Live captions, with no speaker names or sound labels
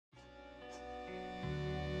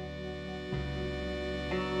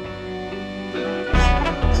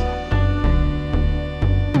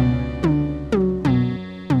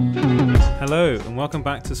and welcome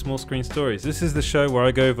back to Small Screen Stories. This is the show where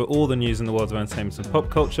I go over all the news in the world of entertainment and pop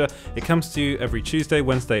culture. It comes to you every Tuesday,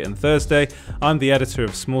 Wednesday and Thursday. I'm the editor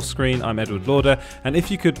of Small Screen, I'm Edward Lauder, and if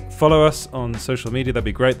you could follow us on social media, that'd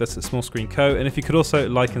be great. That's at Small Screen Co. And if you could also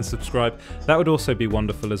like and subscribe, that would also be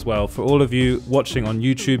wonderful as well. For all of you watching on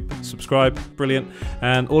YouTube, subscribe, brilliant.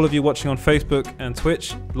 And all of you watching on Facebook and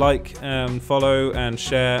Twitch, like, follow and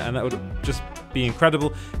share, and that would just be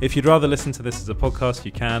incredible. If you'd rather listen to this as a podcast,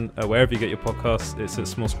 you can wherever you get your podcasts. It's at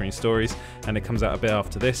Small Screen Stories, and it comes out a bit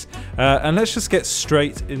after this. And let's just get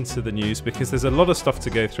straight into the news, because there's a lot of stuff to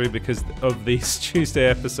go through because of these Tuesday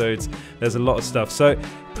episodes. There's a lot of stuff, so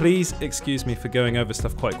please excuse me for going over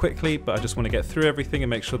stuff quite quickly, but I just want to get through everything and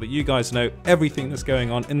make sure that you guys know everything that's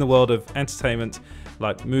going on in the world of entertainment,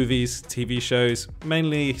 like movies, TV shows,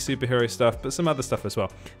 mainly superhero stuff, but some other stuff as well.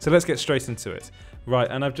 So let's get straight into it. Right,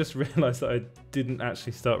 and I've just realised that I didn't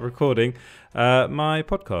actually start recording my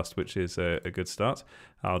podcast, which is a good start.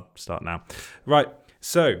 I'll start now. Right,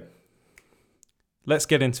 so let's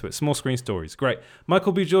get into it. Small Screen Stories. Great.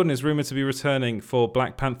 Michael B. Jordan is rumoured to be returning for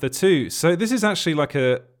Black Panther 2. So this is actually like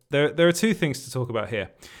there are two things to talk about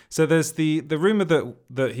here. So there's the rumour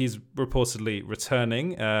that he's reportedly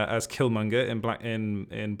returning as Killmonger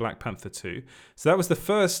in Black Panther 2. So that was the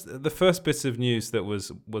first bit of news that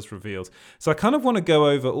was revealed. So I kind of want to go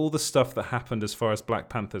over all the stuff that happened as far as Black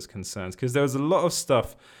Panther's concerned, because there was a lot of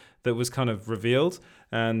stuff that was kind of revealed,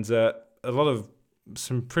 and a lot of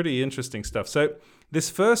some pretty interesting stuff. So this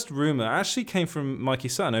first rumor actually came from Mikey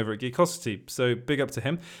Sutton over at Geekosity, so big up to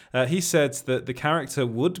him. He said that the character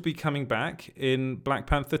would be coming back in Black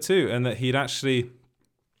Panther 2, and that he'd actually,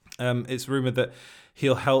 it's rumored that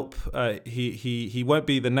he'll help, he won't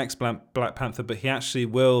be the next Black Panther, but he actually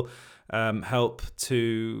will help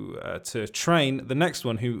to train the next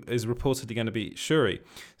one, who is reportedly going to be Shuri.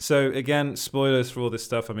 So again, spoilers for all this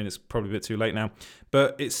stuff. I mean, it's probably a bit too late now,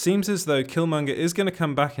 but it seems as though Killmonger is going to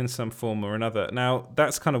come back in some form or another. Now,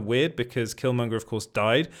 that's kind of weird because Killmonger, of course,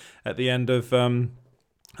 died at the end of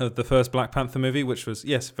the first Black Panther movie, which was,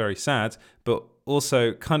 yes, very sad, but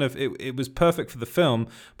also kind of it was perfect for the film,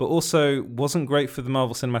 but also wasn't great for the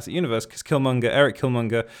Marvel Cinematic Universe, because Eric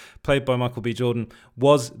Killmonger, played by Michael B. Jordan,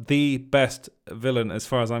 was the best villain as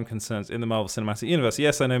far as I'm concerned in the Marvel Cinematic Universe.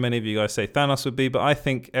 Yes, I know many of you guys say Thanos would be, but I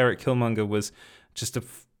think Eric Killmonger was just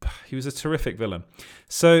he was a terrific villain.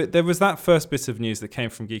 So there was that first bit of news that came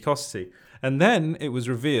from Geekosity. And then it was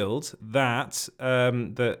revealed that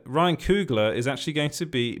that Ryan Coogler is actually going to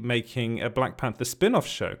be making a Black Panther spin-off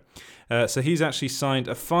show. So he's actually signed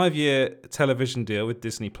a 5-year television deal with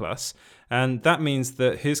Disney+, and that means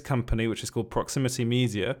that his company, which is called Proximity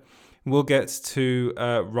Media, will get to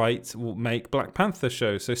make Black Panther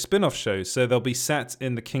shows, so spin-off shows. So they'll be set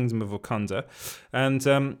in the Kingdom of Wakanda. And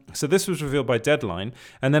so this was revealed by Deadline.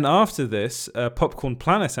 And then after this, Popcorn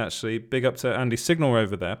Planet, actually, big up to Andy Signal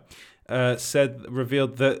over there,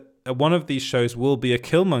 revealed that one of these shows will be a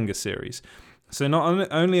Killmonger series. So not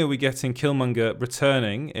only are we getting Killmonger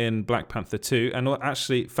returning in Black Panther 2, and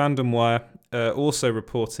actually Fandom Wire also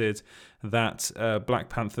reported that Black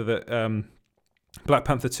Panther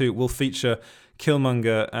 2 will feature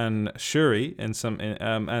Killmonger and Shuri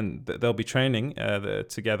and they'll be training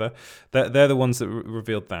together. They're the ones that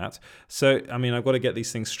revealed that. So, I mean, I've got to get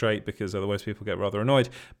these things straight because otherwise people get rather annoyed.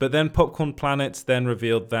 But then Popcorn Planet then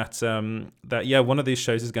revealed that one of these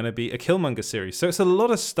shows is going to be a Killmonger series. So it's a lot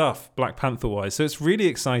of stuff Black Panther-wise. So it's really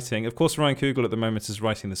exciting. Of course, Ryan Coogler at the moment is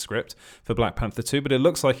writing the script for Black Panther 2, but it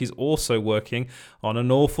looks like he's also working on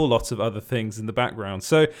an awful lot of other things in the background.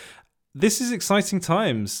 So this is exciting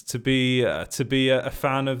times to be a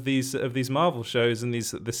fan of these Marvel shows and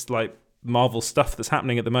this like Marvel stuff that's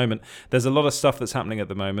happening at the moment. There's a lot of stuff that's happening at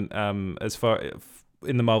the moment as far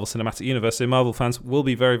in the Marvel Cinematic Universe. So Marvel fans will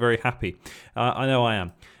be very, very happy. I know I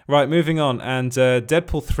am. Right, moving on. And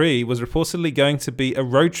Deadpool 3 was reportedly going to be a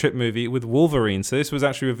road trip movie with Wolverine. So this was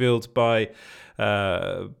actually revealed by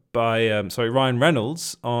Ryan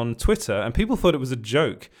Reynolds on Twitter, and people thought it was a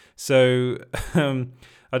joke. So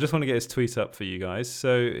I just want to get his tweet up for you guys.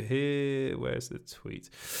 So here, where's the tweet?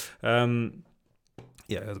 I've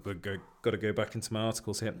got to go back into my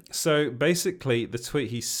articles here. So basically, the tweet,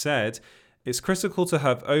 he said, it's critical to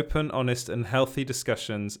have open, honest, and healthy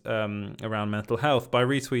discussions around mental health. By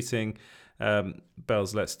retweeting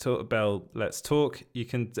Bell's Let's Talk, you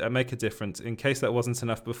can make a difference. In case that wasn't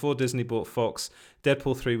enough, before Disney bought Fox,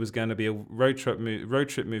 Deadpool 3 was going to be a road trip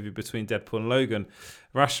movie between Deadpool and Logan.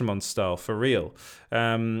 Rashomon style for real.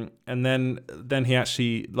 And then he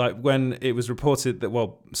actually, like, when it was reported that,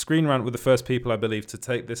 well, Screen Rant were the first people, I believe, to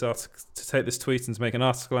take this tweet and to make an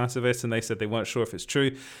article out of it, and they said they weren't sure if it's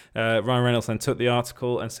true. Ryan Reynolds then took the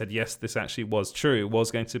article and said, yes, this actually was true. It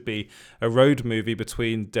was going to be a road movie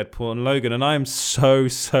between Deadpool and Logan, and I am so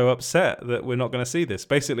upset that we're not going to see this.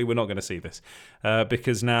 Basically, we're not going to see this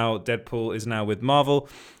because now Deadpool is now with Marvel,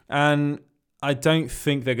 and I don't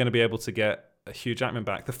think they're going to be able to get Hugh Jackman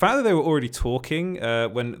back. The fact that they were already talking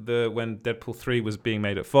when Deadpool 3 was being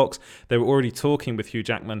made at Fox, they were already talking with Hugh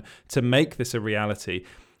Jackman to make this a reality,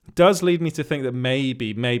 does lead me to think that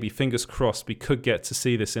maybe, fingers crossed, we could get to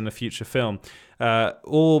see this in a future film.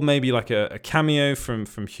 Or maybe like a cameo from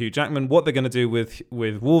Hugh Jackman. What they're going to do with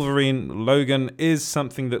Wolverine, Logan, is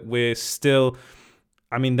something that they're still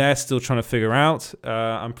trying to figure out.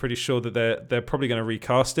 I'm pretty sure that they're probably going to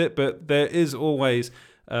recast it, but there is always,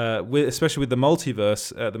 especially with the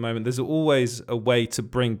multiverse at the moment, there's always a way to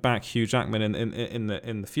bring back Hugh Jackman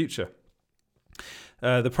in the future.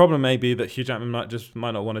 The problem may be that Hugh Jackman might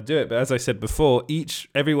not want to do it, but as I said before,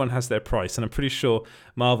 everyone has their price, and I'm pretty sure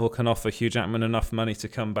Marvel can offer Hugh Jackman enough money to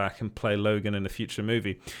come back and play Logan in a future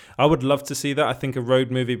movie. I would love to see that. I think a road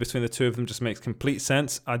movie between the two of them just makes complete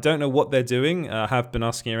sense. I don't know what they're doing. I have been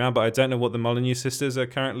asking around, but I don't know what the Molyneux sisters are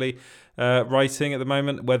currently writing at the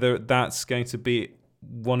moment. Whether that's going to be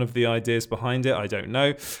one of the ideas behind it, I don't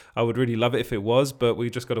know. I would really love it if it was, but we've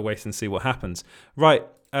just got to wait and see what happens. Right.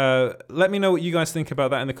 Let me know what you guys think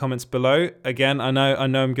about that in the comments below. Again, I know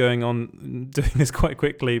I'm going on doing this quite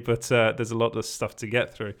quickly, but there's a lot of stuff to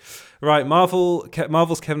get through. Right, Marvel's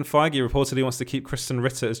Kevin Feige reportedly wants to keep Kristen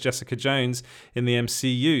Ritter as Jessica Jones in the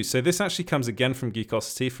MCU. So this actually comes again from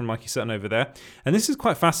Geekosity, from Mikey Sutton over there, and this is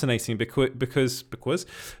quite fascinating because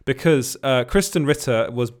Kristen Ritter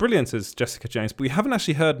was brilliant as Jessica Jones, but we haven't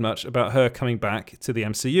actually heard much about her coming back to the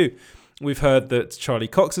MCU. We've heard that Charlie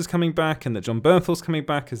Cox is coming back and that John Bernthal's coming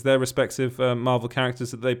back as their respective Marvel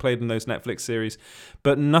characters that they played in those Netflix series.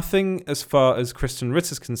 But nothing as far as Kristen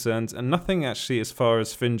Ritter's concerned, and nothing actually as far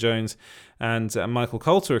as Finn Jones and Michael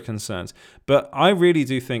Coulter are concerned. But I really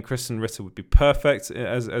do think Kristen Ritter would be perfect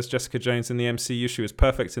as Jessica Jones in the MCU. She was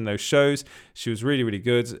perfect in those shows. She was really, really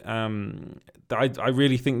good. I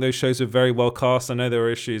really think those shows were very well cast. I know there were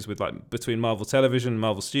issues with between Marvel Television and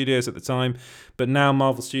Marvel Studios at the time, but now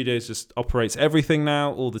Marvel Studios just operates everything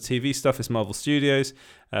now. All the TV stuff is Marvel Studios.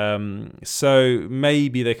 So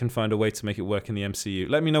maybe they can find a way to make it work in the MCU.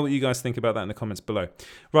 Let me know what you guys think about that in the comments below.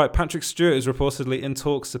 Right, Patrick Stewart is reportedly in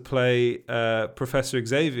talks to play Professor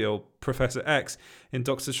Xavier or Professor X in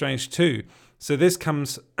Doctor Strange 2. So this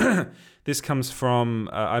comes from,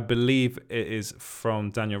 I believe it is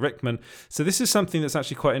from Daniel Rickman. So this is something that's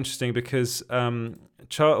actually quite interesting because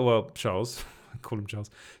Charles, I call him Charles.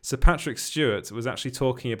 So Patrick Stewart was actually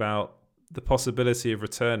talking about the possibility of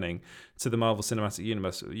returning to the Marvel Cinematic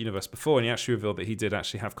Universe before, and he actually revealed that he did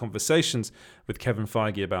actually have conversations with Kevin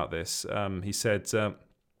Feige about this. He said,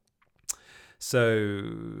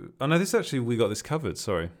 we got this covered,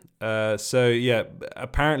 sorry.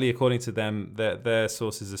 Apparently according to them, their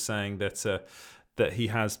sources are saying that he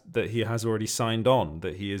has already signed on,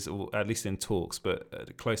 that he is at least in talks,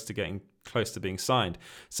 but close to being signed.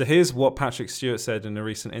 So here's what Patrick Stewart said in a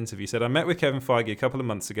recent interview. He said, I met with Kevin Feige a couple of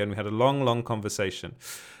months ago and we had a long conversation.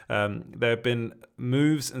 There have been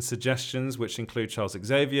moves and suggestions which include Charles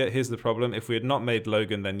Xavier. Here's the problem. If we had not made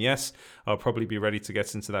Logan, then yes, I'll probably be ready to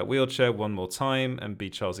get into that wheelchair one more time and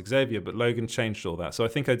be Charles Xavier. But Logan changed all that. So I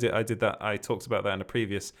think I did that. I talked about that in a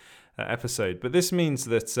previous episode. But this means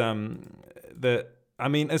that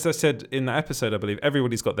as I said in that episode, I believe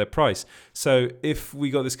everybody's got their price. So if We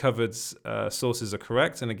Got This Covered's sources are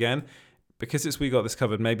correct, and again, because it's We Got This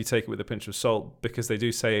Covered, maybe take it with a pinch of salt, because they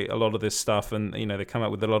do say a lot of this stuff, and they come out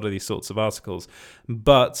with a lot of these sorts of articles.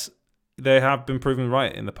 But they have been proven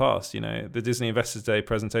right in the past. The Disney Investors Day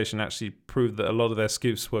presentation actually proved that a lot of their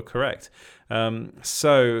scoops were correct.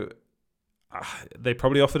 They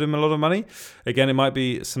probably offered him a lot of money. Again, it might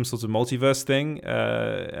be some sort of multiverse thing.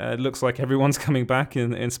 It looks like everyone's coming back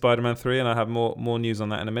in Spider-Man 3, and I have more news on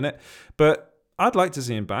that in a minute. But I'd like to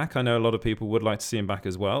see him back. I know a lot of people would like to see him back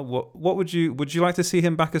as well. What would you like to see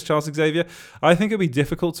him back as Charles Xavier? I think it'd be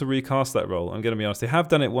difficult to recast that role. I'm going to be honest. They have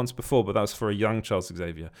done it once before, but that was for a young Charles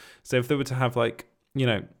Xavier. So if they were to have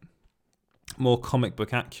more comic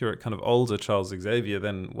book accurate kind of older Charles Xavier,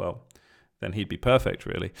 then then he'd be perfect,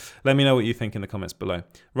 really. Let me know what you think in the comments below.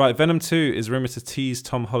 Right, Venom 2 is rumored to tease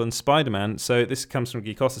Tom Holland's Spider-Man. So this comes from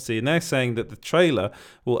Geekosity, and they're saying that the trailer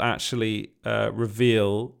will actually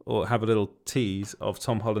reveal or have a little tease of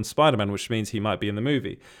Tom Holland's Spider-Man, which means he might be in the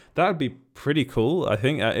movie. That would be pretty cool, I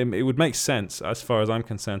think. It would make sense, as far as I'm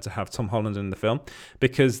concerned, to have Tom Holland in the film,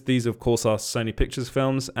 because these, of course, are Sony Pictures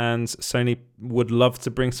films, and Sony would love to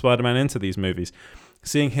bring Spider-Man into these movies.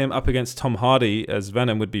 Seeing him up against Tom Hardy as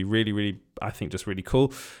Venom would be really, really, I think, just really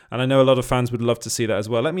cool. And I know a lot of fans would love to see that as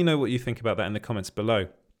well. Let me know what you think about that in the comments below.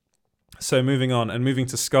 So moving on and moving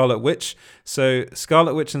to Scarlet Witch. So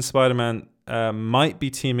Scarlet Witch and Spider-Man might be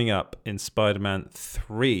teaming up in Spider-Man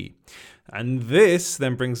 3. And this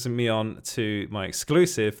then brings me on to my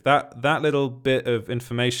exclusive. That little bit of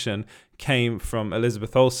information came from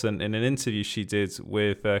Elizabeth Olsen in an interview she did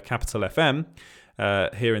with Capital FM.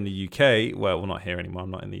 Here in the UK, well, not here anymore.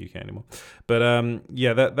 I'm not in the UK anymore,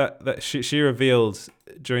 but she revealed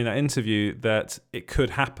during that interview that it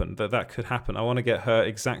could happen. That could happen. I want to get her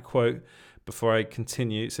exact quote before I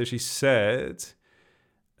continue. So she said,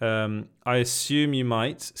 "I assume you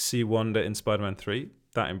might see Wanda in Spider-Man 3."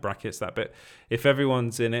 That in brackets, that bit. If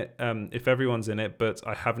everyone's in it, but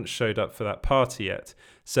I haven't showed up for that party yet.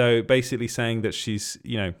 So basically saying that she's,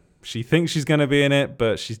 she thinks she's going to be in it,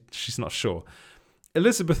 but she's not sure.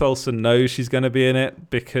 Elizabeth Olsen knows she's going to be in it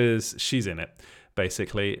because she's in it,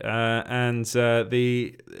 basically. I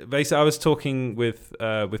was talking with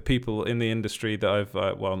people in the industry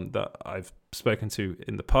that I've spoken to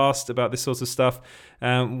in the past about this sort of stuff.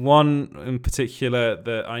 One in particular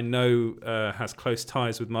that I know has close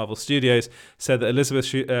ties with Marvel Studios said that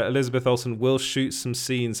Elizabeth Olsen will shoot some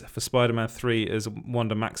scenes for Spider-Man 3 as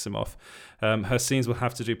Wanda Maximoff. Her scenes will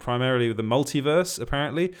have to do primarily with the multiverse,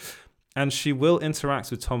 apparently. And she will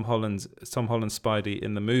interact with Tom Holland's Spidey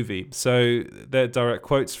in the movie. So they're direct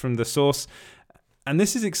quotes from the source. And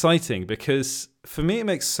this is exciting because for me, it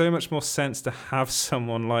makes so much more sense to have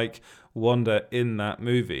someone like Wanda in that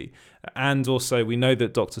movie. And also we know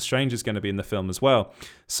that Doctor Strange is going to be in the film as well.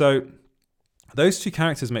 So those two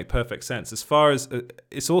characters make perfect sense. As far as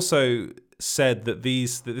it's also said that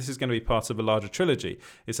this is going to be part of a larger trilogy.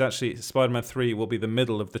 It's actually Spider-Man 3 will be the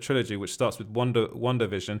middle of the trilogy, which starts with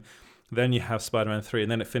WandaVision. Then you have Spider-Man 3,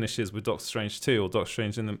 and then it finishes with Doctor Strange 2, or Doctor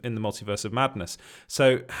Strange in the Multiverse of Madness.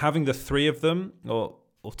 So having the three of them, or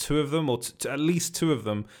two of them, or at least two of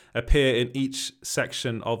them appear in each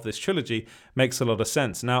section of this trilogy makes a lot of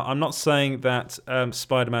sense. Now, I'm not saying that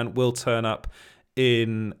Spider-Man will turn up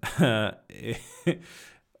in...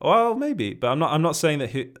 well, maybe, but I'm not saying that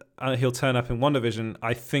he'll turn up in WandaVision.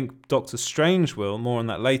 I think Doctor Strange will, more on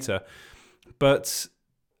that later. But...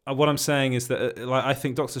 what I'm saying is that I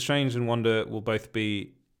think Doctor Strange and Wanda will both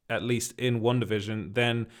be at least in WandaVision.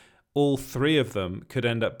 Then all three of them could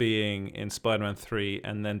end up being in Spider-Man 3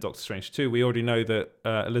 and then Doctor Strange 2. We already know that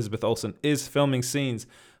Elizabeth Olsen is filming scenes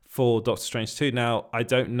for Doctor Strange 2. Now, I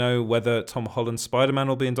don't know whether Tom Holland's Spider-Man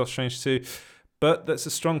will be in Doctor Strange 2, but that's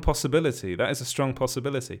a strong possibility. That is a strong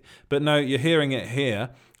possibility. But no, you're hearing it here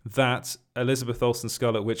that Elizabeth Olsen's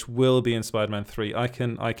Scarlet Witch will be in Spider-Man 3. I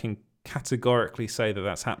can categorically say that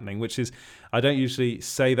that's happening, which is, I don't usually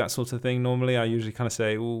say that sort of thing normally. I usually kind of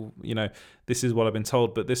say, this is what I've been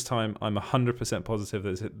told, but this time I'm 100% positive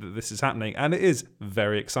that this is happening, and it is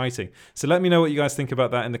very exciting. So let me know what you guys think about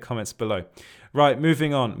that in the comments below. Right,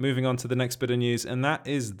 moving on to the next bit of news, and that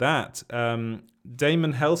is that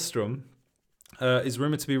Damon Hellstrom is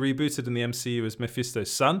rumored to be rebooted in the MCU as Mephisto's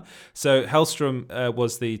son. So Hellstrom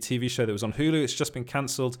was the TV show that was on Hulu. It's just been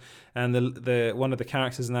cancelled, and the one of the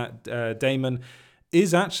characters in that, Damon,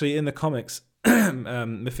 is actually in the comics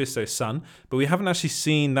Mephisto's son, but we haven't actually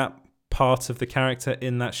seen that part of the character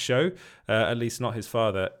in that show, at least not his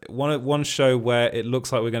father. One show where it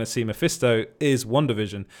looks like we're going to see Mephisto is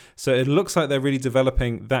WandaVision. So it looks like they're really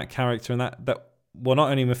developing that character and that well,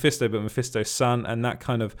 not only Mephisto, but Mephisto's son, and that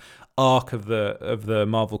kind of arc of the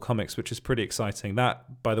Marvel comics, which is pretty exciting.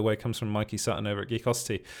 That, by the way, comes from Mikey Sutton over at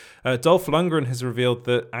Geekosity. Dolph Lundgren has revealed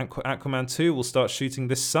that Aquaman 2 will start shooting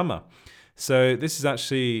this summer. So this is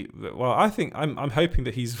actually, well, I think I'm hoping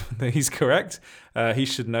that he's correct. He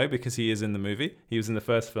should know because he is in the movie. He was in the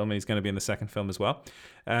first film and he's going to be in the second film as well.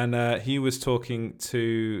 And he was talking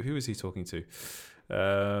to, who was he talking to?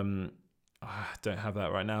 I don't have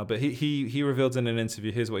that right now, but he revealed in an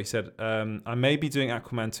interview, here's what he said. I may be doing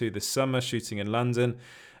Aquaman 2 this summer, shooting in London.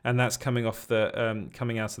 and that's coming out of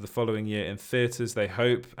the following year in theaters. They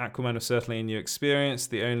hope. Aquaman was certainly a new experience.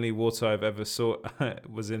 The only water I've ever saw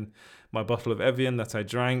was in my bottle of Evian that I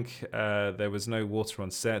drank. There was no water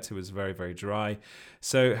on set. It was very, very dry.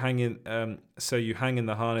 So you hang in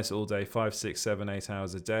the harness all day, 5, 6, 7, 8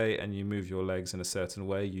 hours a day, and you move your legs in a certain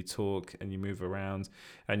way. You talk and you move around,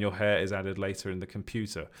 and your hair is added later in the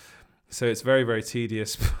computer. So it's very, very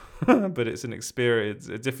tedious, but it's an experience,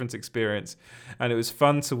 a different experience. And it was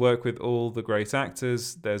fun to work with all the great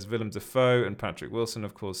actors. There's Willem Dafoe and Patrick Wilson,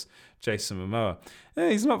 of course, Jason Momoa.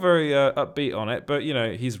 He's not very upbeat on it, but,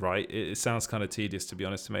 he's right. It sounds kind of tedious, to be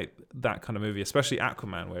honest, to make that kind of movie, especially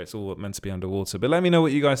Aquaman, where it's all meant to be underwater. But let me know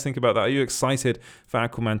what you guys think about that. Are you excited for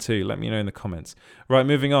Aquaman 2? Let me know in the comments. Right,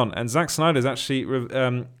 moving on. And Zack Snyder's actually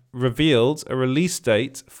revealed a release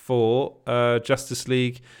date for Justice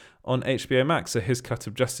League on HBO Max, so his cut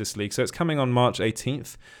of Justice League. So it's coming on March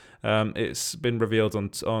 18th. It's been revealed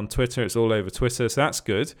on Twitter. It's all over Twitter, so that's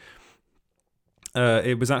good.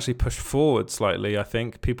 It was actually pushed forward slightly, I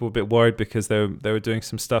think. People were a bit worried because they were doing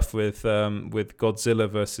some stuff with Godzilla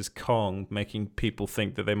versus Kong, making people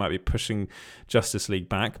think that they might be pushing Justice League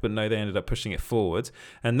back, but no, they ended up pushing it forward.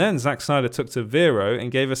 And then Zack Snyder took to Vero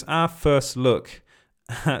and gave us our first look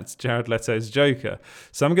at Jared Leto's Joker.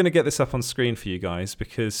 So I'm going to get this up on screen for you guys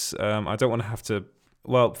because I don't want to have to...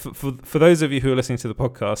 Well, for those of you who are listening to the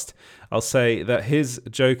podcast, I'll say that his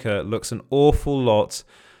Joker looks an awful lot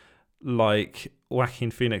like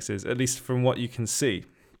Joaquin Phoenix's, at least from what you can see.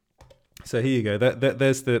 So here you go.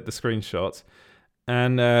 There's the screenshot.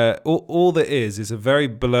 And all there is a very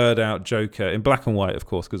blurred out Joker, in black and white, of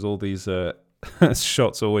course, because all these...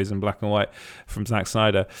 shots always in black and white from Zack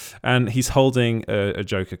Snyder, and he's holding a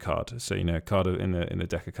Joker card, so a card in a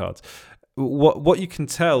deck of cards. What you can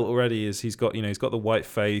tell already is he's got the white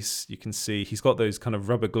face. You can see he's got those kind of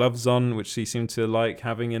rubber gloves on, which he seemed to like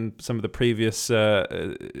having in some of the previous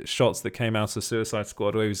shots that came out of Suicide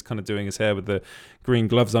Squad, where he was kind of doing his hair with the green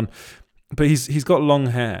gloves on. But he's got long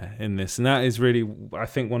hair in this, and that is really, I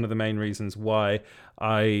think, one of the main reasons why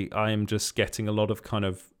I am just getting a lot of kind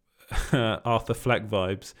of Arthur Fleck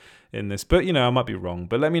vibes in this, but I might be wrong.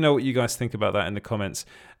 But let me know what you guys think about that in the comments,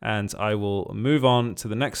 and I will move on to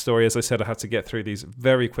the next story. As I said, I had to get through these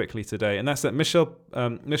very quickly today, and that's that Michelle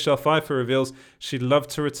Pfeiffer reveals she'd love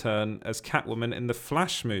to return as Catwoman in the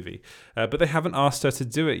Flash movie, but they haven't asked her to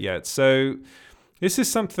do it yet. So this is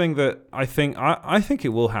something that I think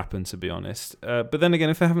it will happen, to be honest. But then again,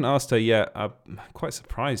 if they haven't asked her yet, I'm quite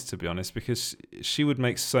surprised, to be honest, because she would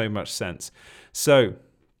make so much sense. So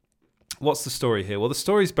what's the story here? Well, the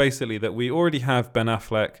story is basically that we already have Ben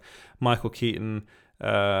Affleck, Michael Keaton,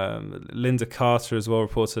 Linda Carter as well,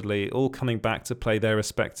 reportedly, all coming back to play their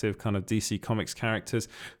respective kind of DC Comics characters.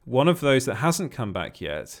 One of those that hasn't come back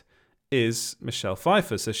yet is Michelle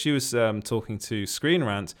Pfeiffer. So she was talking to Screen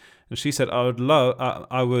Rant, and she said, I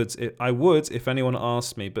would if anyone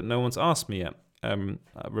asked me, but no one's asked me yet.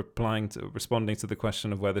 Responding to the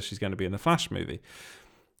question of whether she's going to be in the Flash movie.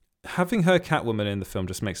 Having her Catwoman in the film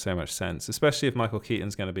just makes so much sense, especially if Michael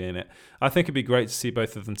Keaton's going to be in it. I think it'd be great to see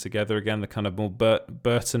both of them together again, the kind of more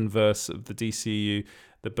Burton verse of the DCU,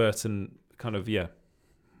 the Burton kind of,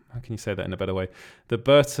 how can you say that in a better way? The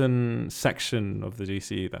Burton section of the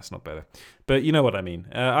DCU, that's not better. But you know what I mean.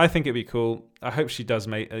 I think it'd be cool. I hope she does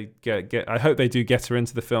I hope they do get her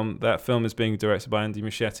into the film. That film is being directed by Andy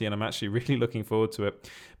Muschietti, and I'm actually really looking forward to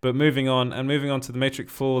it. But moving on to the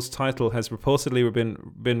Matrix 4's title has reportedly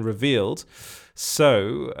been revealed.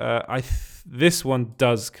 So this one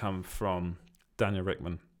does come from Daniel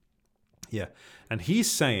Richtman. Yeah, and he's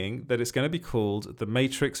saying that it's going to be called The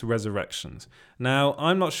Matrix Resurrections. Now,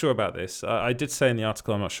 I'm not sure about this. I did say in the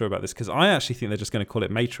article I'm not sure about this because I actually think they're just going to call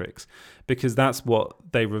it Matrix because that's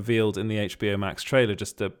what they revealed in the HBO Max trailer,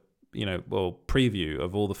 just a preview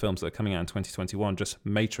of all the films that are coming out in 2021, just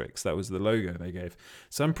Matrix. That was the logo they gave.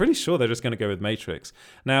 So I'm pretty sure they're just going to go with Matrix.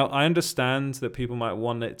 Now, I understand that people might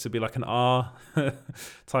want it to be like an R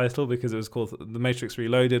title because it was called The Matrix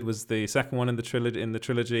Reloaded was the second one in the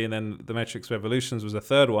trilogy, and then The Matrix Revolutions was the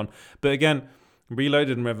third one. But again,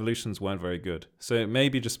 Reloaded and Revolutions weren't very good. So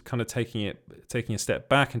maybe just kind of taking a step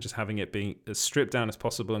back and just having it being as stripped down as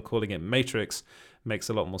possible and calling it Matrix makes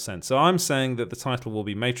a lot more sense. So I'm saying that the title will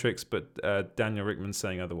be Matrix, but Daniel Richtman's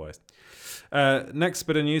saying otherwise. Next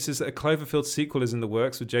bit of news is that a Cloverfield sequel is in the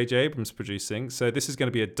works with J.J. Abrams producing. So this is going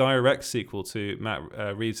to be a direct sequel to Matt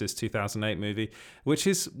Reeves' 2008 movie, which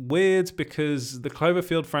is weird because the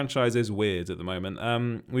Cloverfield franchise is weird at the moment.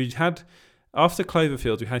 After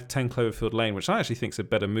Cloverfield, we had 10 Cloverfield Lane, which I actually think is a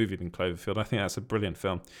better movie than Cloverfield. I think that's a brilliant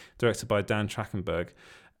film, directed by Dan Trachtenberg.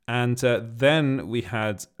 And then we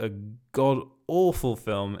had a god awful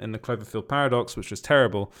film in The Cloverfield Paradox, which was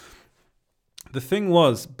terrible. The thing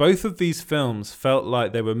was, both of these films felt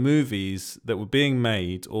like they were movies that were being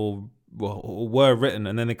made or were written,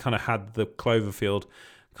 and then they kind of had the Cloverfield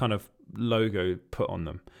kind of logo put on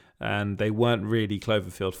them, and they weren't really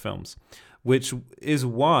Cloverfield films, which is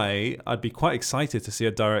why I'd be quite excited to see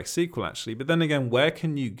a direct sequel, actually. But then again, where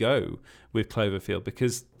can you go with Cloverfield?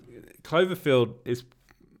 Because Cloverfield is,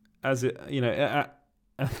 as it,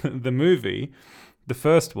 the movie, the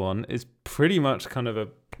first one, is pretty much kind of a,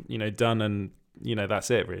 done and, that's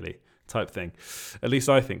it really type thing. At least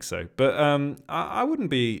I think so. But I wouldn't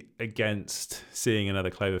be against seeing another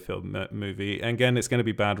Cloverfield movie. And again, it's going to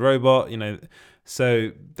be Bad Robot,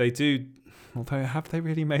 so they do. Although, have they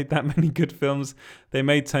really made that many good films? They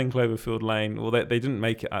made 10 Cloverfield Lane. Well, they didn't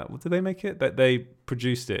make it. Did they make it? They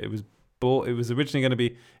produced it. It was bought. It was originally going to be.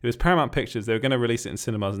 It was Paramount Pictures. They were going to release it in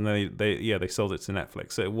cinemas, and they sold it to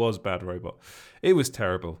Netflix. So it was Bad Robot. It was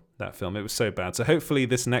terrible, that film. It was so bad. So hopefully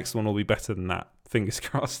this next one will be better than that. Fingers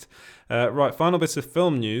crossed. Right, final bits of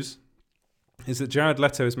film news is that Jared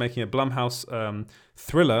Leto is making a Blumhouse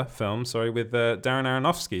thriller film, with Darren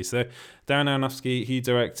Aronofsky. So Darren Aronofsky, he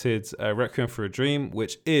directed Requiem for a Dream,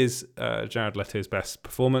 which is Jared Leto's best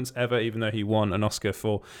performance ever, even though he won an Oscar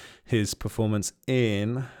for his performance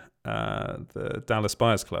in the Dallas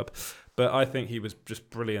Buyers Club. But I think he was just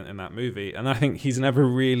brilliant in that movie, and I think he's never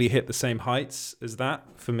really hit the same heights as that,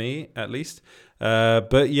 for me at least.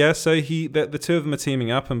 But yeah, so the two of them are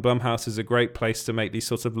teaming up, and Blumhouse is a great place to make these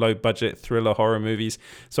sorts of low budget thriller horror movies.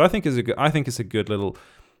 So I think it's a good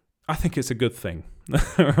thing.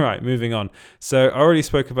 Right, moving on. So I already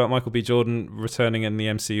spoke about Michael B. Jordan returning in the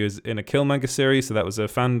MCU in a Killmonger series. So that was a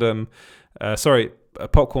Popcorn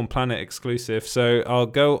Planet exclusive. So I'll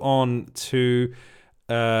go on to.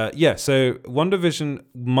 So WandaVision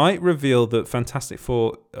might reveal that Fantastic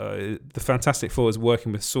Four is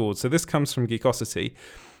working with SWORD. So this comes from Geekosity.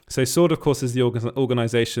 So SWORD, of course, is the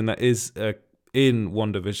organization that is in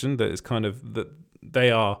WandaVision. That is kind of that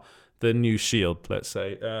they are the new SHIELD. Let's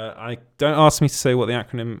say. I don't ask me to say what the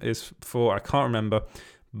acronym is for. I can't remember.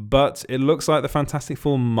 But it looks like the Fantastic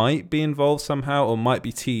Four might be involved somehow, or might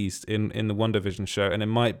be teased in the WandaVision show, and it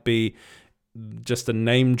might be just a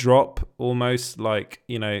name drop, almost like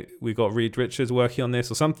we've got Reed Richards working on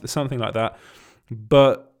this or something like that.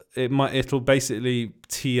 But it'll basically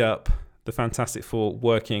tee up the Fantastic Four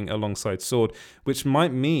working alongside SWORD, which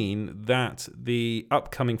might mean that the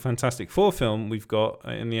upcoming Fantastic Four film we've got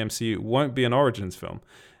in the MCU won't be an Origins film,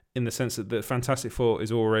 in the sense that the Fantastic Four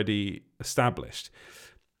is already established.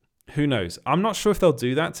 Who knows? I'm not sure if they'll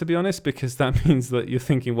do that, to be honest, because that means that you're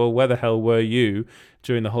thinking, well, where the hell were you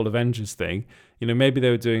during the whole Avengers thing? Maybe they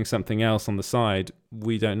were doing something else on the side.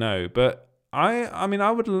 We don't know. But I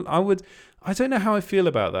don't know how I feel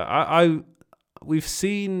about that. We've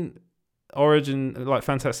seen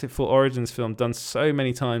Fantastic Four Origins film done so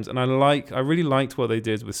many times, and I really liked what they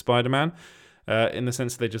did with Spider-Man. In the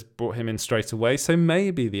sense they just brought him in straight away. So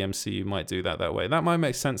maybe the MCU might do that way. That might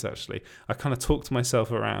make sense, actually. I kind of talked myself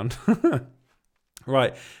around.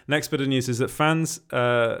 Right, next bit of news is that fans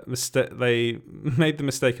they made the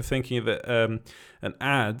mistake of thinking that an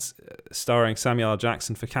ad starring Samuel L.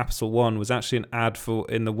 Jackson for Capital One was actually an ad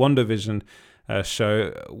in the WandaVision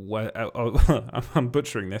show. I'm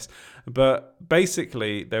butchering this, but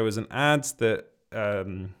basically there was an ad that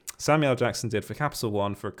Samuel L. Jackson did for Capital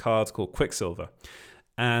One for a card called Quicksilver.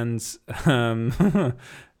 And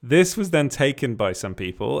this was then taken by some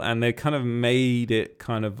people, and they kind of made it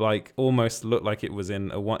kind of like almost look like it was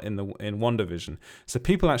in WandaVision. So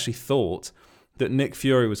people actually thought that Nick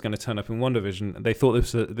Fury was going to turn up in WandaVision. They thought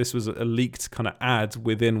this was a leaked kind of ad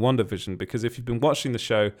within WandaVision, because if you've been watching the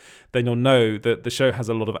show, then you'll know that the show has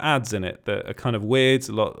a lot of ads in it that are kind of weird,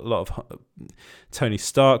 a lot of Tony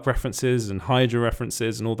Stark references and Hydra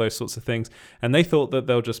references and all those sorts of things. And they thought that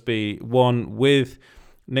there'll just be one with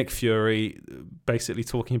Nick Fury basically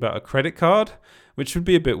talking about a credit card, which would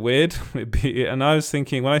be a bit weird. And I was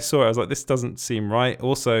thinking, when I saw it, I was like, this doesn't seem right.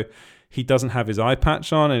 Also, he doesn't have his eye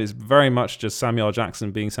patch on, and it's very much just Samuel L.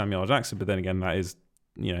 Jackson being Samuel L. Jackson. But then again, that is,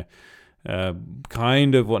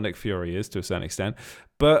 kind of what Nick Fury is to a certain extent.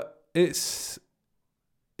 But it's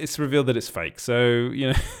revealed that it's fake. So,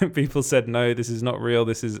 people said, no, this is not real.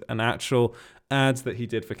 This is an actual ad that he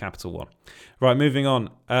did for Capital One. Right, moving on.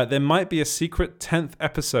 There might be a secret 10th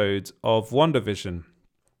episode of WandaVision.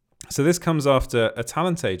 So this comes after a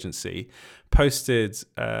talent agency posted something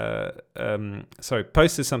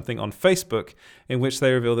on Facebook in which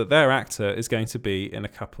they reveal that their actor is going to be in a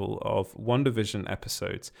couple of WandaVision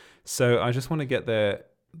episodes. So I just want to get the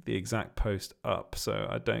exact post up so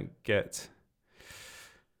I don't get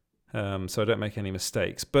so I don't make any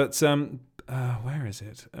mistakes. But where is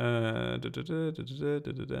it?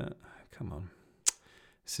 Come on.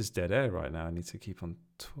 This is dead air right now. I need to keep on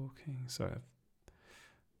talking. Sorry.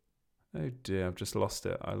 Oh dear, I've just lost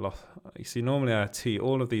it. You see, normally I tee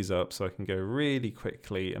all of these up so I can go really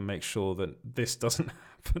quickly and make sure that this doesn't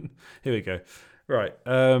happen. Here we go. Right.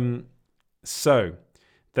 So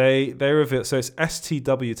they reveal. So it's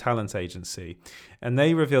STW Talent Agency, and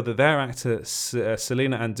they revealed that their actor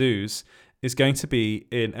Selena Anduz is going to be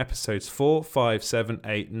in episodes 4, 5, 7,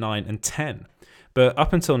 8, 9, and 10. But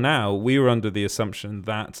up until now, we were under the assumption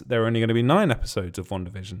that there are only going to be 9 episodes of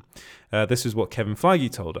WandaVision. This is what Kevin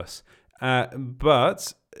Feige told us.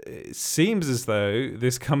 But it seems as though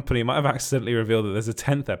this company might have accidentally revealed that there's a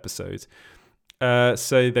 10th episode.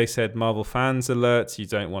 So they said, Marvel fans alert, you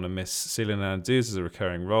don't want to miss Selena Anduz as a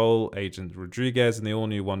recurring role, Agent Rodriguez, and the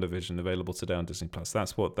all-new WandaVision available today on Disney+.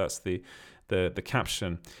 That's the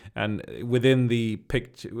caption. And within the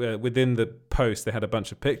within the post, they had a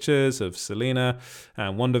bunch of pictures of Selena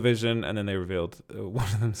and WandaVision, and then they revealed, one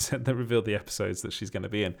of them said they revealed the episodes that she's going to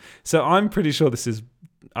be in. So I'm pretty sure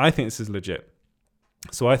I think this is legit.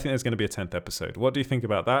 So I think there's going to be a 10th episode. What do you think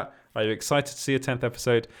about that? Are you excited to see a 10th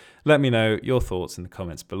episode? Let me know your thoughts in the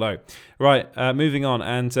comments below. Right, moving on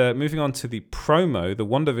to the promo, the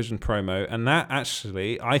WandaVision promo, and that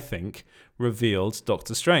actually, I think, revealed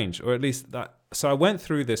Doctor Strange, or at least that. So I went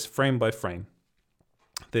through this frame by frame,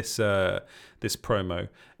 this promo,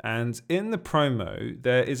 and in the promo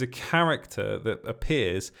there is a character that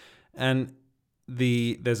appears, and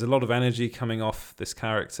there's a lot of energy coming off this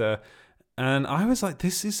character. And I was like,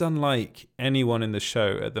 this is unlike anyone in the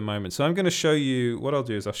show at the moment. So I'm going to show you, what I'll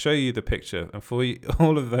do is I'll show you the picture. And for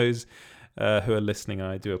all of those who are listening,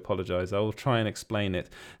 I do apologize. I will try and explain it.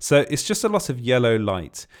 So it's just a lot of yellow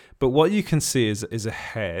light. But what you can see is a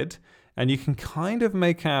head. And you can kind of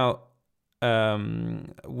make out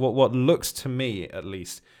what looks to me, at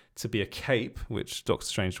least, to be a cape, which Doctor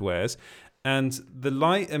Strange wears. And the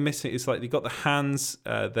light emitting is like, you've got the hands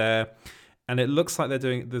there. And it looks like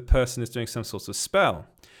the person is doing some sort of spell.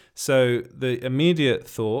 So the immediate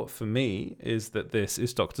thought for me is that this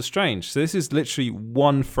is Doctor Strange. So this is literally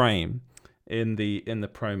one frame in the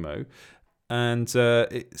promo. And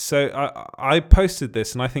so I posted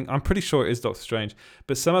this, and I'm pretty sure it is Doctor Strange.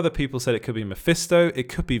 But some other people said it could be Mephisto, it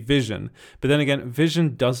could be Vision. But then again,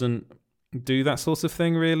 Vision doesn't do that sort of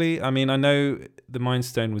thing, really. I mean, I know the Mind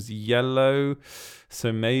Stone was yellow,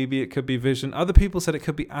 so maybe it could be Vision. Other people said it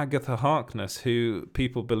could be Agatha Harkness, who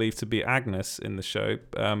people believe to be Agnes in the show,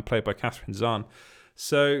 played by Catherine Zahn.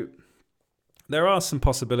 So there are some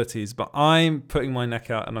possibilities, but I'm putting my neck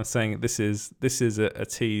out and I'm saying this is a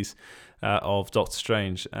tease of Doctor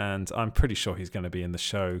Strange, and I'm pretty sure he's going to be in the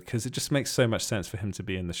show because it just makes so much sense for him to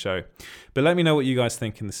be in the show. But let me know what you guys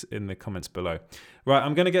think in the comments below. Right,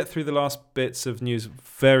 I'm going to get through the last bits of news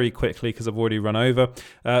very quickly because I've already run over.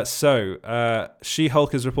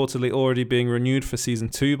 She-Hulk is reportedly already being renewed for season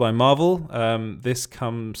 2 by Marvel. This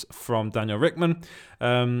comes from Daniel Rickman.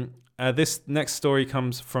 This next story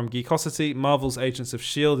comes from Geekosity. Marvel's Agents of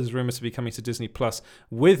S.H.I.E.L.D. is rumored to be coming to Disney Plus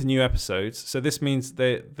with new episodes. So this means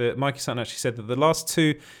that Mikey Sutton actually said that the last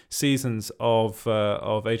 2 seasons of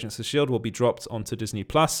Agents of S.H.I.E.L.D. will be dropped onto Disney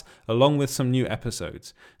Plus along with some new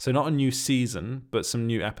episodes. So not a new season, but some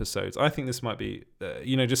new episodes. I think this might be,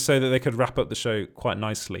 just so that they could wrap up the show quite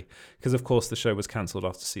nicely. Because, of course, the show was cancelled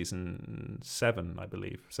after season 7, I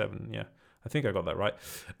believe. 7, yeah. I think I got that right.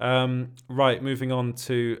 Right, moving on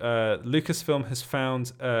to Lucasfilm has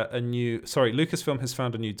found a new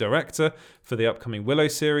director for the upcoming Willow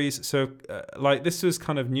series. So, this was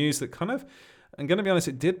kind of news that I'm going to be honest,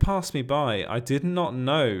 it did pass me by. I did not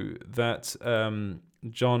know that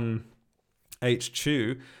John H.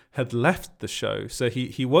 Chu had left the show. So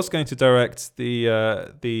he was going to direct the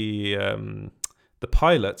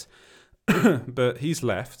pilot, but he's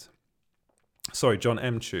left. Sorry, John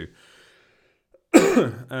M. Chu.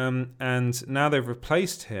 And now they've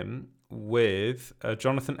replaced him with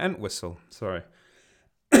Jonathan Entwistle. Sorry.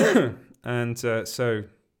 And so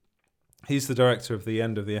he's the director of The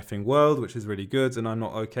End of the Effing World, which is really good, and I'm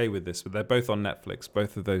not okay with this, but they're both on Netflix,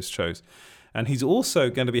 both of those shows. And he's also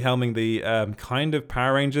going to be helming the kind of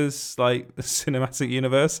Power Rangers cinematic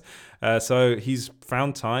universe. So he's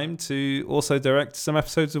found time to also direct some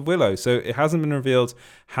episodes of Willow. So it hasn't been revealed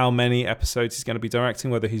how many episodes he's going to be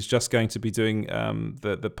directing, whether he's just going to be doing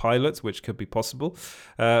the pilot, which could be possible.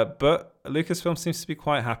 But Lucasfilm seems to be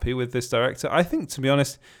quite happy with this director. I think, to be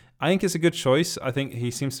honest, I think it's a good choice. I think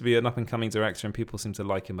he seems to be an up-and-coming director and people seem to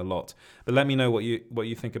like him a lot. But let me know what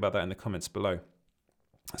you think about that in the comments below.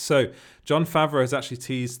 So, Jon Favreau has actually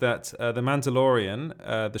teased that The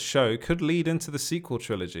Mandalorian, the show, could lead into the sequel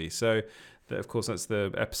trilogy. So, of course, that's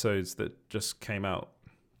the episodes that just came out.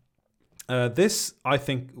 This, I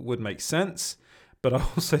think, would make sense, but I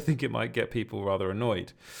also think it might get people rather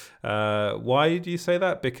annoyed. Why do you say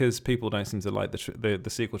that? Because people don't seem to like the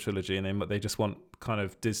sequel trilogy, and they just want kind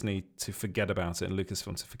of Disney to forget about it and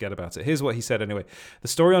Lucasfilm to forget about it. Here's what he said anyway. The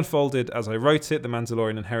story unfolded as I wrote it. The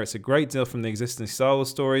Mandalorian inherits a great deal from the existing Star Wars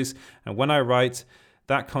stories, and when I write,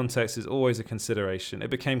 that context is always a consideration.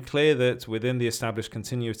 It became clear that within the established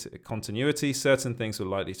continuity, certain things were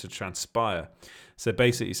likely to transpire. So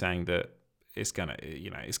basically saying that it's gonna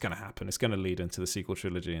happen. It's gonna lead into the sequel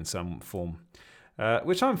trilogy in some form,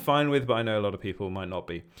 which I'm fine with, but I know a lot of people might not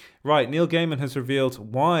be. Right, Neil Gaiman has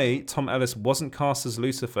revealed why Tom Ellis wasn't cast as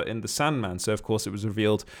Lucifer in The Sandman. So of course it was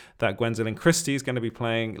revealed that Gwendolyn Christie is going to be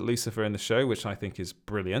playing Lucifer in the show, which I think is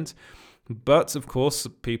brilliant. But, of course,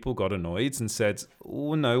 people got annoyed and said,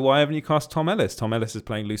 oh, no, why haven't you cast Tom Ellis? Tom Ellis is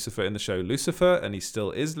playing Lucifer in the show Lucifer, and he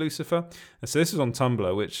still is Lucifer. And so this is on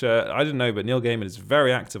Tumblr, which I didn't know, but Neil Gaiman is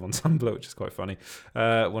very active on Tumblr, which is quite funny.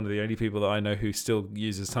 One of the only people that I know who still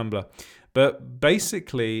uses Tumblr. But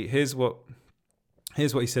basically, here's what he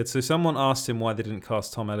said. So someone asked him why they didn't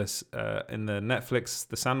cast Tom Ellis in the Netflix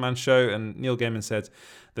The Sandman show, and Neil Gaiman said,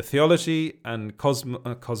 the theology and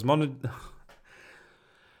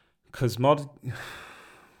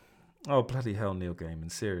oh, bloody hell, Neil Gaiman,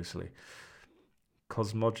 seriously.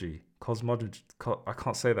 Cosmology. I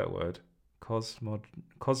can't say that word. Cosmology.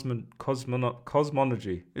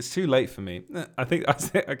 It's too late for me. I think,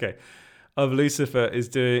 okay. Of Lucifer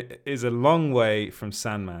is a long way from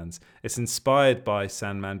Sandman's. It's inspired by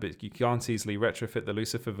Sandman, but you can't easily retrofit the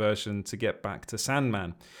Lucifer version to get back to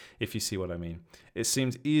Sandman, if you see what I mean. It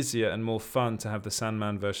seemed easier and more fun to have the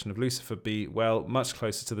Sandman version of Lucifer be, well, much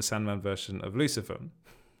closer to the Sandman version of Lucifer.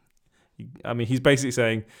 I mean, he's basically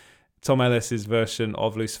saying Tom Ellis's version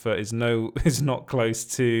of Lucifer is not close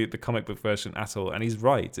to the comic book version at all, and he's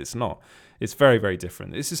right. It's not. It's very, very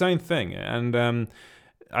different. It's his own thing, and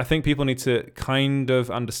I think people need to kind of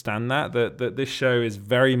understand that this show is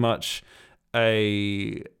very much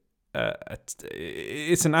it's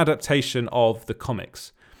an adaptation of the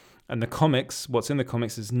comics. And the comics, what's in the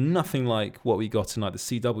comics is nothing like what we got in like the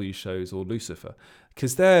CW shows or Lucifer.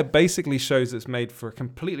 Because they're basically shows that's made for a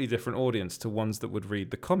completely different audience to ones that would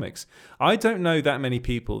read the comics. I don't know that many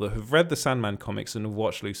people that have read the Sandman comics and have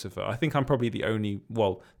watched Lucifer. I think I'm probably the only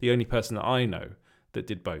person that I know that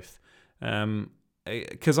did both.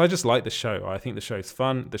 Because I just like the show. I think the show's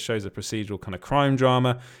fun. The show's a procedural kind of crime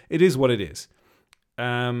drama. It is what it is.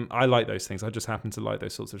 I like those things. I just happen to like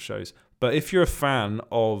those sorts of shows. But if you're a fan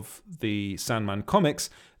of the Sandman comics,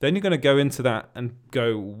 then you're going to go into that and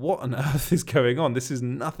go, what on earth is going on? This is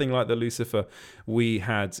nothing like the Lucifer we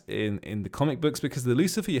had in the comic books, because the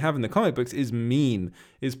Lucifer you have in the comic books is mean,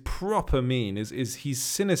 is proper mean, he's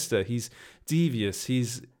sinister, he's devious,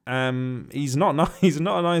 he's not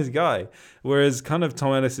a nice guy. Whereas kind of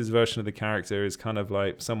Tom Ellis's version of the character is kind of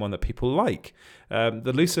like someone that people like.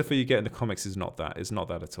 The Lucifer you get in the comics is not that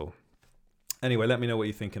at all. Anyway, let me know what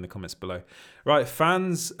you think in the comments below. Right,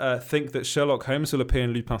 fans think that Sherlock Holmes will appear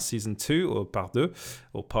in Lupin Season 2, or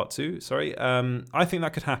Part 2, sorry. I think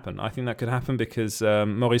that could happen. Because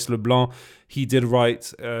Maurice Leblanc, he did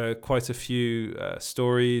write quite a few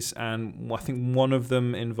stories, and I think one of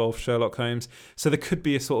them involved Sherlock Holmes. So there could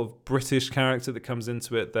be a sort of British character that comes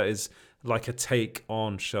into it that is like a take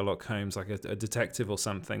on Sherlock Holmes, like a detective or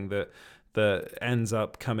something that ends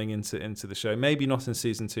up coming into the show. Maybe not in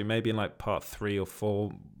Season 2, maybe in like Part 3 or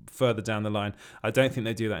 4 further down the line. I don't think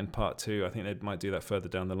they do that in Part 2. I think they might do that further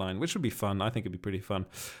down the line, which would be fun. I think it'd be pretty fun.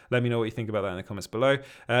 Let me know what you think about that in the comments below.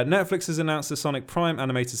 Netflix has announced the Sonic Prime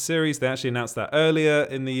animated series. They actually announced that earlier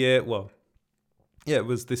in the year. Well, yeah, it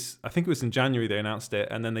was this, I think it was in January they announced it,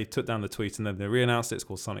 and then they took down the tweet and then they re-announced it. It's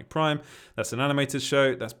called Sonic Prime. That's an animated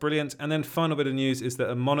show. That's brilliant. And then final bit of news is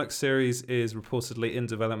that a Monarch series is reportedly in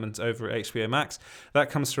development over at HBO Max.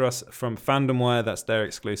 That comes to us from Fandom Wire. That's their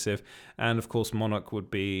exclusive. And of course, Monarch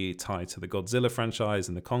would be tied to the Godzilla franchise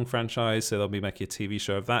and the Kong franchise, so they'll be making a TV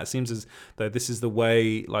show of that. It seems as though this is the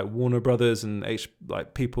way like Warner Brothers and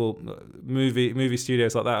movie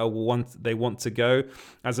studios like that want to go,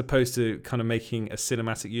 as opposed to kind of making a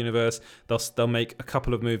cinematic universe. They'll make a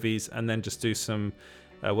couple of movies and then just do some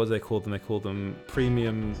what do they call them? They call them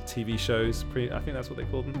premium TV shows. I think that's what they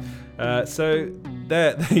call them. So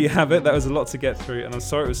there you have it. That was a lot to get through, and I'm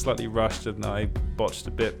sorry it was slightly rushed and I botched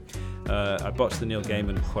a bit. I botched the Neil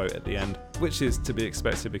Gaiman quote at the end, which is to be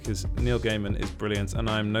expected because Neil Gaiman is brilliant and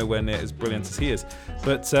I'm nowhere near as brilliant as he is.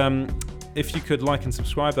 But if you could like and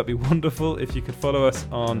subscribe, that'd be wonderful. If you could follow us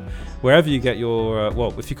on wherever you get your,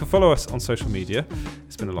 if you could follow us on social media,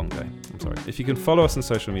 it's been a long day, I'm sorry. If you can follow us on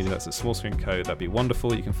social media, that's at Small Screen Co, that'd be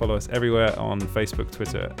wonderful. You can follow us everywhere on Facebook,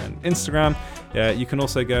 Twitter, and Instagram. You can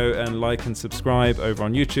also go and like and subscribe over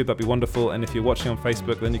on YouTube, that'd be wonderful. And if you're watching on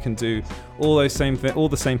Facebook, then you can do all the same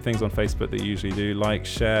things on Facebook that you usually do, like,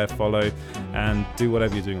 share, follow, and do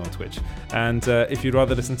whatever you're doing on Twitch. And if you'd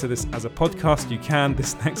rather listen to this as a podcast, you can.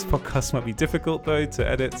 This next podcast might be difficult though to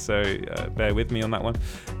edit, so bear with me on that one.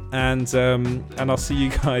 And I'll see you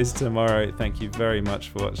guys tomorrow. Thank you very much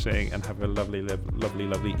for watching, and have a lovely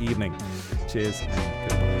evening. Cheers and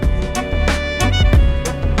goodbye.